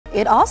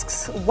It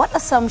asks what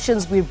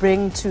assumptions we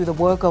bring to the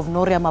work of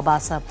Noria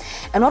Mabasa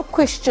and what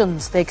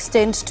questions the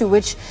extent to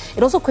which,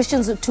 it also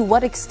questions to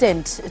what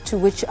extent to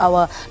which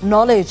our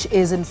knowledge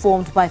is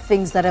informed by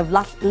things that have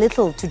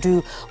little to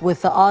do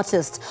with the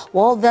artist.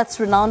 Well, that's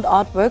renowned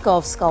artwork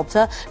of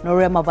sculptor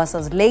Noria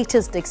Mabasa's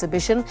latest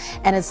exhibition,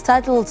 and it's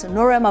titled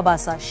Noria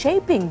Mabasa,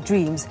 Shaping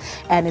Dreams,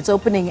 and it's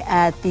opening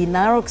at the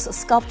Nirox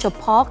Sculpture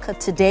Park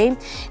today.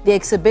 The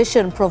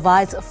exhibition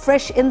provides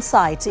fresh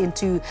insight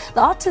into the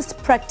artist's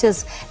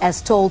practice as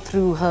told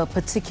through her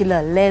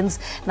particular lens.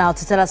 Now,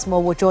 to tell us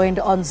more, we're joined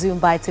on Zoom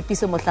by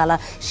Tshepiso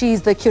Mohlala.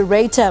 She's the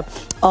curator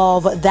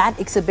of that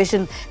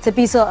exhibition.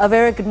 Tshepiso, a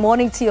very good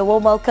morning to you.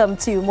 Warm welcome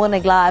to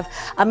Morning Live.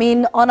 I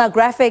mean, on our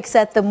graphics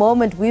at the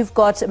moment, we've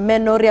got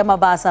Noria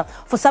Mabasa.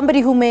 For somebody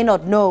who may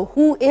not know,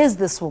 who is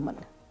this woman?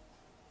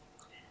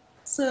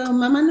 So,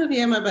 Mama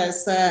Noria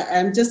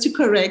Mabasa, just to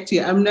correct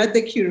you, I'm not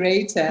the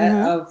curator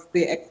of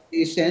the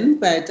exhibition,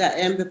 but I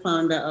am the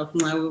founder of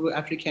Mawu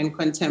African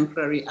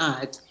Contemporary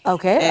Art.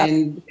 Okay.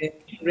 And the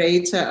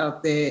curator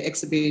of the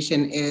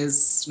exhibition is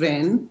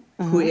Sven,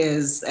 who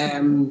is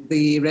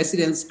the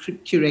residence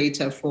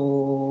curator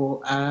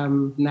for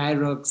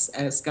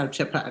Nirox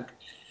Sculpture Park.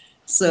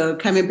 So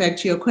coming back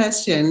to your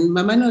question,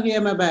 Mama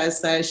Noria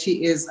Mabasa,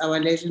 she is our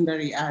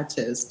legendary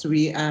artist.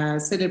 We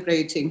are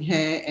celebrating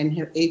her in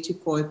her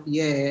 84th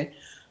year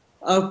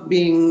of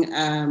being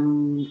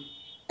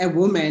a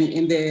woman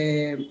in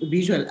the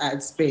visual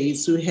art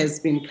space who has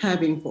been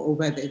carving for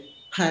over the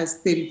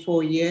past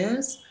 34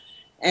 years.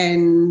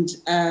 And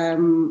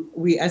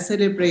we are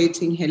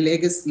celebrating her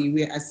legacy.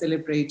 We are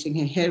celebrating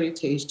her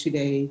heritage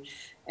today.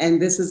 And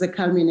this is a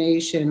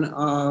culmination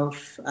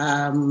of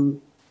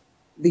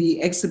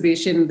the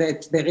exhibition,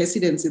 that the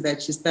residency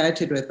that she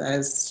started with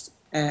us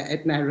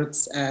at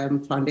Nirox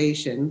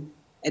Foundation,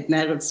 at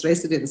Nirox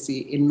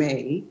Residency in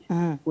May,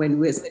 when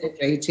we're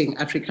celebrating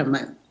Africa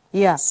Month.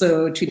 Yeah.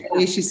 So today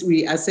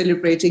we are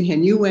celebrating her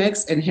new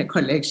works and her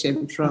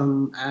collection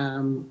from,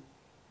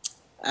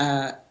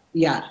 at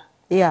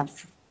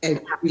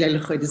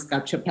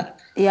Sculpture Park.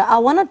 Yeah, I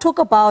want to talk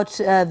about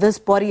this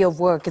body of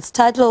work. It's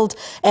titled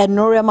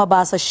Noria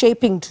Mabasa,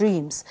 Shaping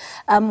Dreams.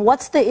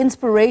 What's the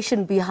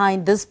inspiration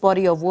behind this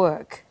body of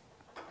work?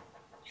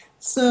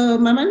 So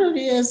Mama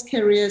Noria's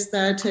career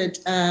started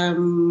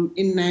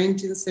in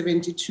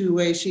 1972,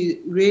 where she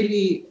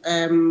really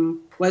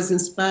was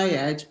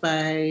inspired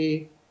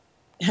by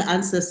her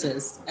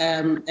ancestors.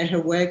 Her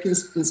work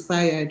is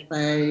inspired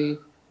by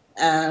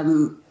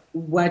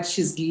what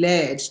she's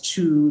led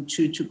to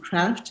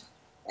craft.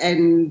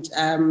 And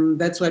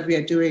that's what we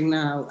are doing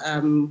now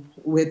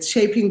with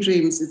Shaping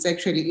Dreams. It's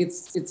actually,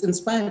 it's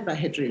inspired by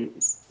her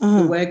dreams.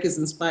 The work is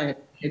inspired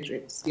by her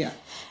dreams, yeah.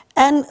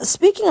 And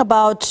speaking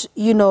about,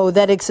 you know,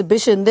 that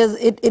exhibition,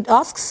 it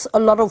asks a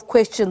lot of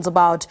questions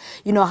about,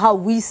 you know, how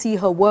we see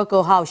her work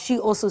or how she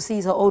also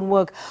sees her own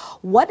work.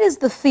 What is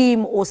the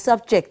theme or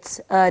subjects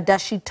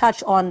does she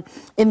touch on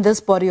in this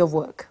body of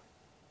work?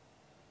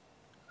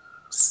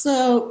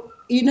 So,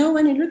 you know,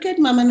 when you look at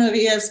Mama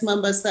Noria's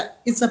Mabasa,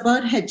 it's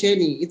about her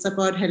journey, it's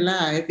about her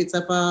life, it's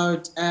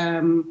about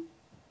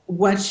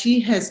what she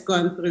has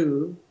gone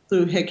through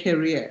her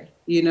career,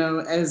 you know,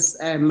 as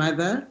a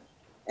mother.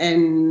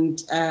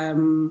 And,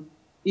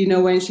 you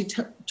know, when she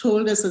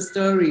told us a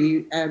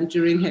story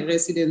during her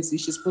residency,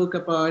 she spoke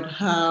about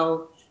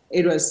how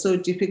it was so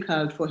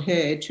difficult for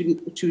her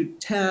to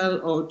tell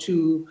or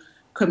to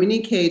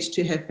communicate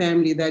to her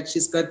family that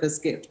she's got this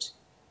gift.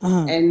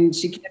 And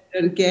she kept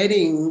on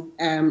getting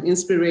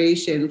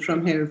inspiration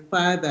from her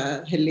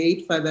father, her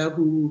late father,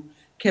 who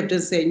kept on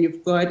saying,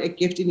 you've got a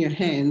gift in your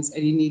hands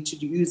and you need to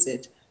use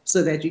it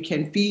so that you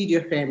can feed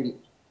your family.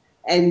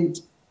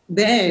 And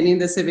then in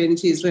the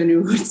 70s, when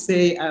you would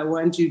say, I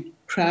want to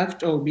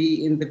craft or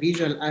be in the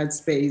visual art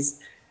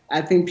space,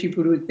 I think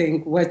people would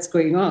think, what's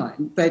going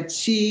on? But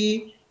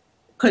she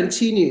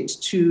continued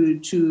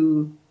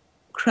to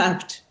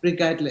craft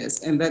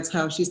regardless, and that's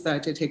how she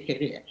started her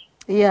career.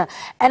 Yeah,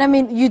 and I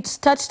mean, you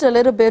touched a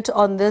little bit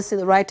on this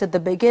right at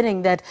the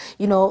beginning, that,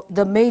 you know,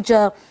 the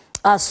major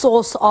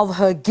source of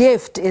her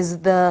gift is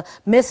the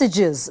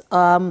messages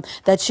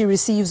that she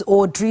receives,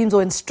 or dreams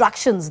or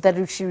instructions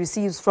that she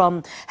receives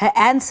from her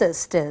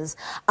ancestors.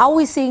 Are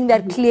we seeing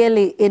that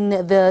clearly in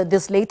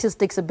this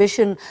latest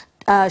exhibition,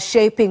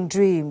 Shaping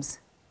Dreams?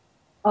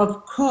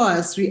 Of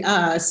course we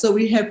are. So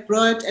we have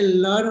brought a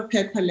lot of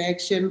her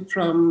collection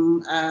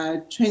from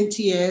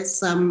 20 years,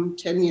 some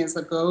 10 years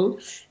ago,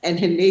 and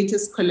her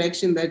latest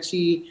collection that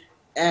she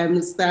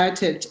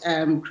started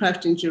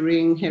crafting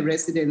during her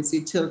residency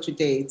till to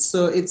date.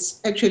 So it's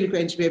actually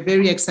going to be a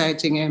very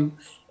exciting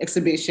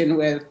exhibition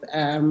with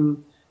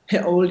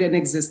her old and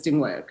existing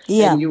work.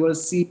 Yeah. And you will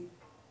see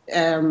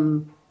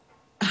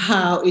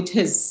how it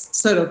has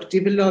sort of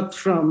developed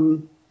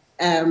from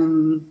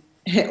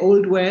her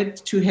old work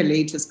to her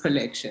latest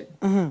collection.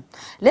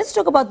 Let's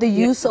talk about the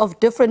use of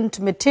different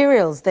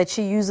materials that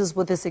she uses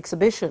with this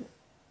exhibition.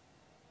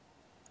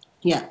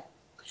 Yeah.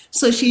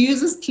 So she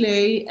uses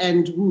clay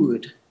and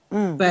wood,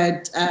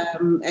 but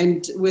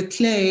and with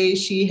clay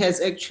she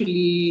has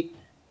actually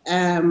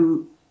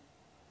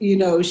you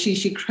know,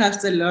 she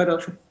crafts a lot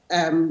of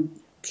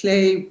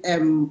clay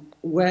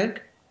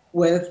work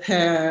with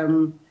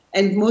her,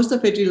 and most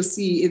of it you'll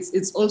see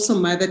it's also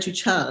mother to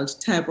child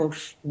type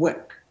of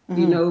work,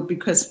 you know,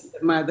 because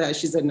mother,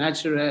 she's a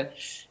natural.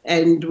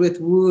 And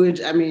with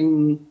wood, I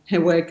mean,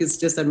 her work is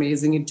just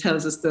amazing. It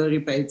tells a story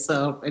by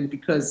itself. And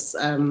because,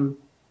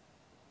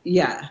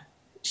 yeah,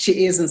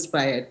 she is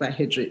inspired by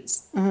her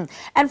dreams.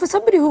 And for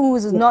somebody who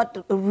has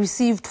not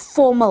received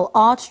formal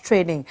art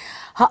training,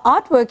 her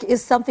artwork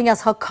is something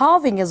else. Her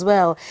carving as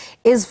well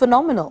is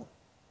phenomenal.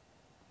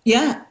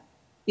 Yeah,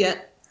 yeah.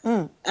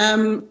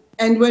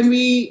 And when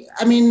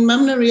I mean,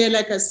 Mam Noria,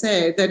 like I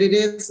said, that it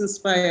is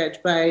inspired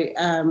by,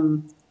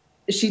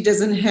 she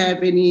doesn't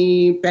have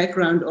any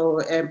background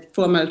or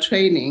formal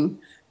training,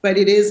 but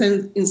it is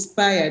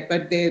inspired by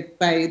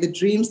the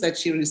dreams that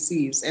she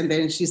receives. And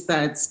then she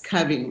starts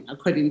carving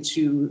according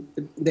to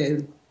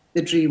the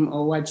dream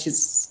or what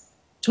she's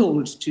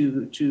told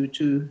to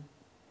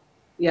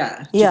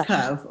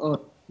carve.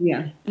 Or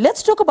yeah.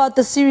 Let's talk about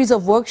the series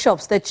of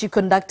workshops that she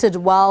conducted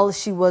while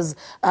she was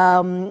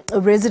a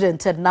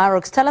resident at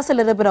Nirox. Tell us a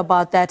little bit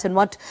about that and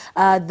what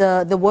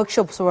the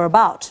workshops were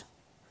about.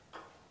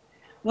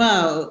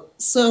 Wow.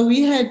 So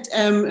we had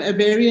a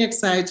very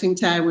exciting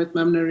time with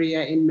Mam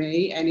Noria in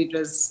May, and it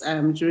was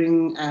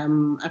during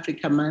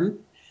Africa Month.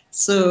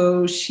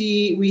 So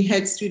we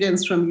had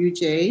students from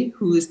UJ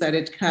who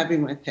started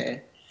carving with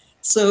her.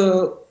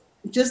 So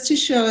just to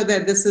show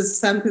that this is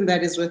something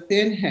that is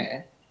within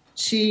her,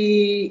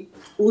 she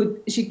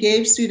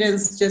gave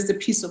students just a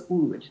piece of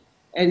wood,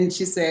 and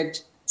she said,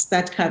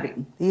 start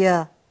carving.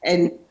 Yeah.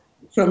 And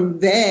from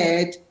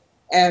that,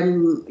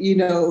 you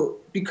know,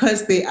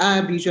 because they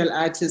are visual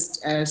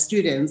artist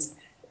students,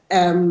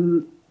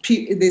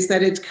 they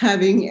started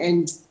carving,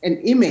 and an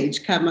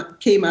image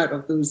came out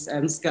of those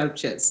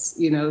sculptures,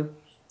 you know.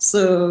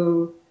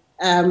 So,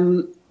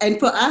 and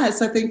for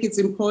us, I think it's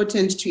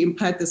important to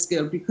impart the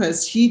skill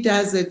because she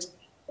does it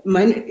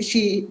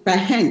by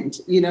hand,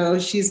 you know.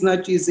 She's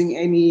not using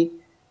any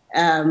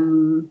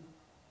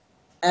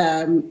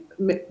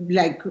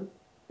like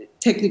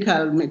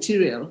technical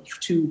material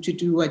to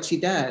do what she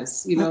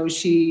does, you know.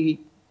 She's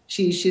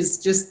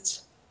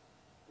just,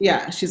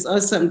 yeah, she's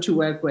awesome to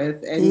work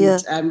with.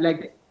 And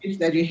like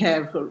that you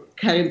have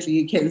currently,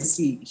 you can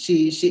see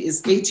she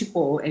is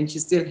 84 and she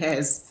still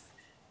has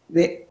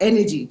the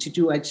energy to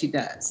do what she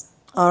does.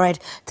 All right.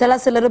 Tell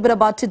us a little bit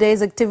about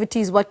today's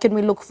activities. What can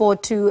we look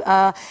forward to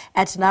at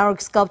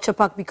Nirox Sculpture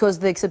Park, because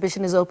the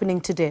exhibition is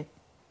opening today?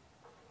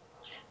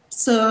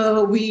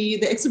 So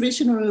the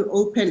exhibition will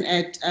open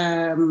at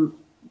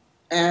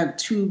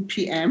 2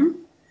 p.m.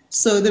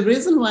 So the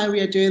reason why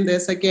we are doing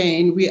this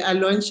again, we are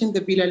launching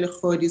the Villa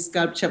Lekhodi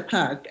Sculpture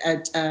Park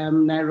at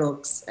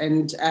Nirox,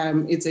 and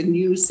it's a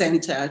new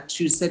center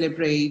to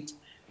celebrate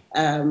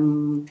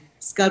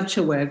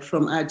sculpture work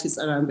from artists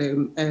around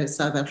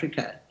South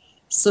Africa.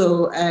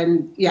 So,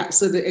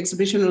 so the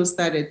exhibition will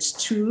start at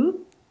 2,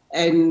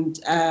 and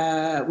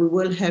we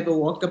will have a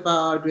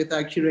walkabout with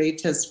our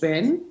curator,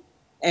 Sven,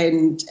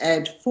 and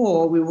at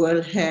 4, we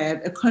will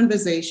have a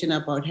conversation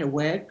about her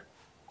work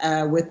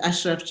with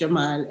Ashraf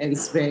Jamal and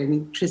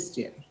Sven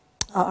Christian.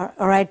 All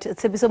right,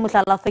 Tsepiso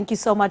Mutlala, thank you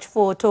so much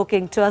for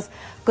talking to us.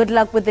 Good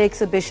luck with the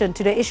exhibition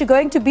today. Is she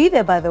going to be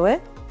there, by the way?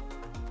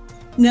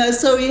 No,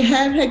 so we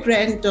have her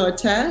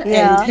granddaughter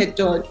and her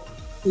daughter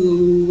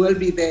who will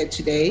be there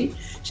today.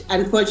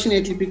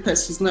 Unfortunately,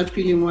 because she's not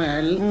feeling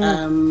well,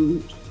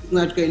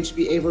 not going to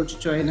be able to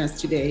join us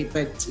today,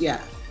 but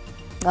yeah.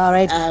 All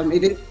right.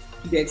 It is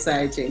be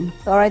exciting.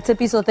 All right,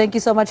 Tsepiso, thank you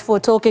so much for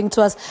talking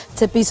to us.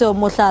 Tsepiso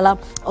Mutlala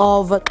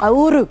of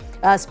Auru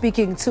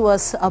speaking to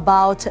us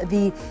about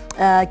the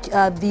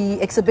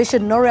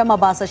exhibition Noria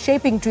Mabasa,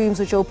 Shaping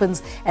Dreams, which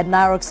opens at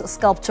Nirox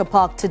Sculpture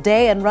Park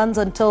today and runs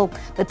until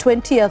the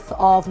 20th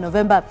of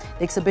November.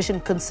 The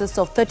exhibition consists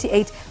of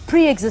 38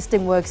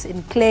 pre-existing works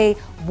in clay,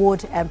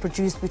 wood, and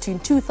produced between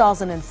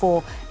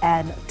 2004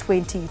 and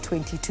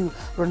 2022.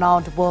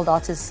 Renowned world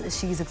artist,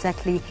 she's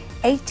exactly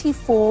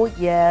 84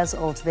 years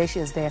old. There she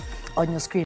is there on your screen.